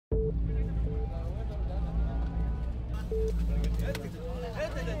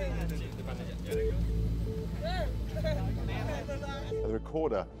The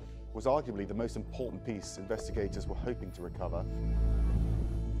recorder was arguably the most important piece investigators were hoping to recover.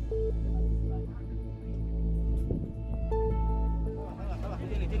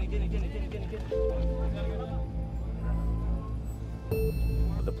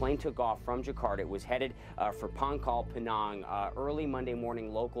 The plane took off from Jakarta. It was headed for Pangkal Pinang early Monday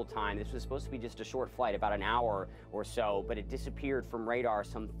morning local time. This was supposed to be just a short flight, about an hour or so, but it disappeared from radar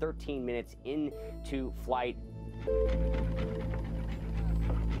some 13 minutes into flight.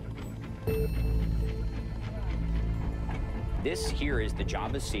 This here is the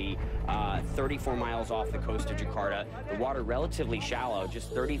Java Sea, 34 miles off the coast of Jakarta. The water relatively shallow, just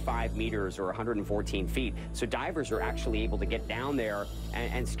 35 meters or 114 feet. So divers are actually able to get down there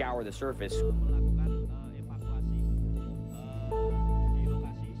and scour the surface.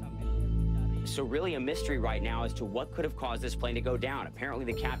 So really a mystery right now as to what could have caused this plane to go down. Apparently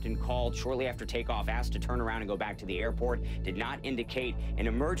the captain called shortly after takeoff, asked to turn around and go back to the airport, did not indicate an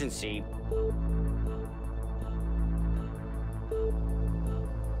emergency.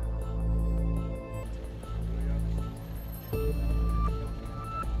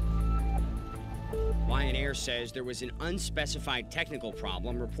 Lion Air says there was an unspecified technical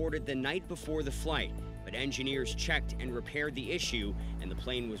problem reported the night before the flight, but engineers checked and repaired the issue, and the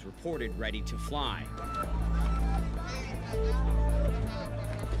plane was reported ready to fly.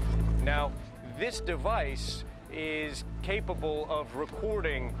 Now, this device is capable of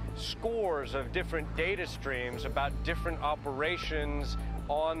recording scores of different data streams about different operations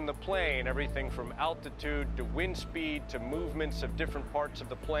on the plane, everything from altitude to wind speed to movements of different parts of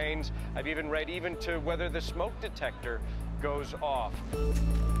the planes. I've even read even to whether the smoke detector goes off.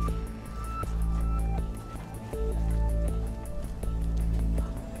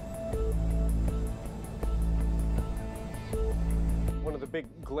 One of the big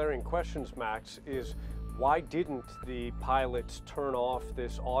glaring questions, Max, is why didn't the pilots turn off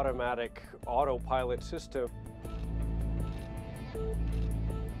this automatic autopilot system?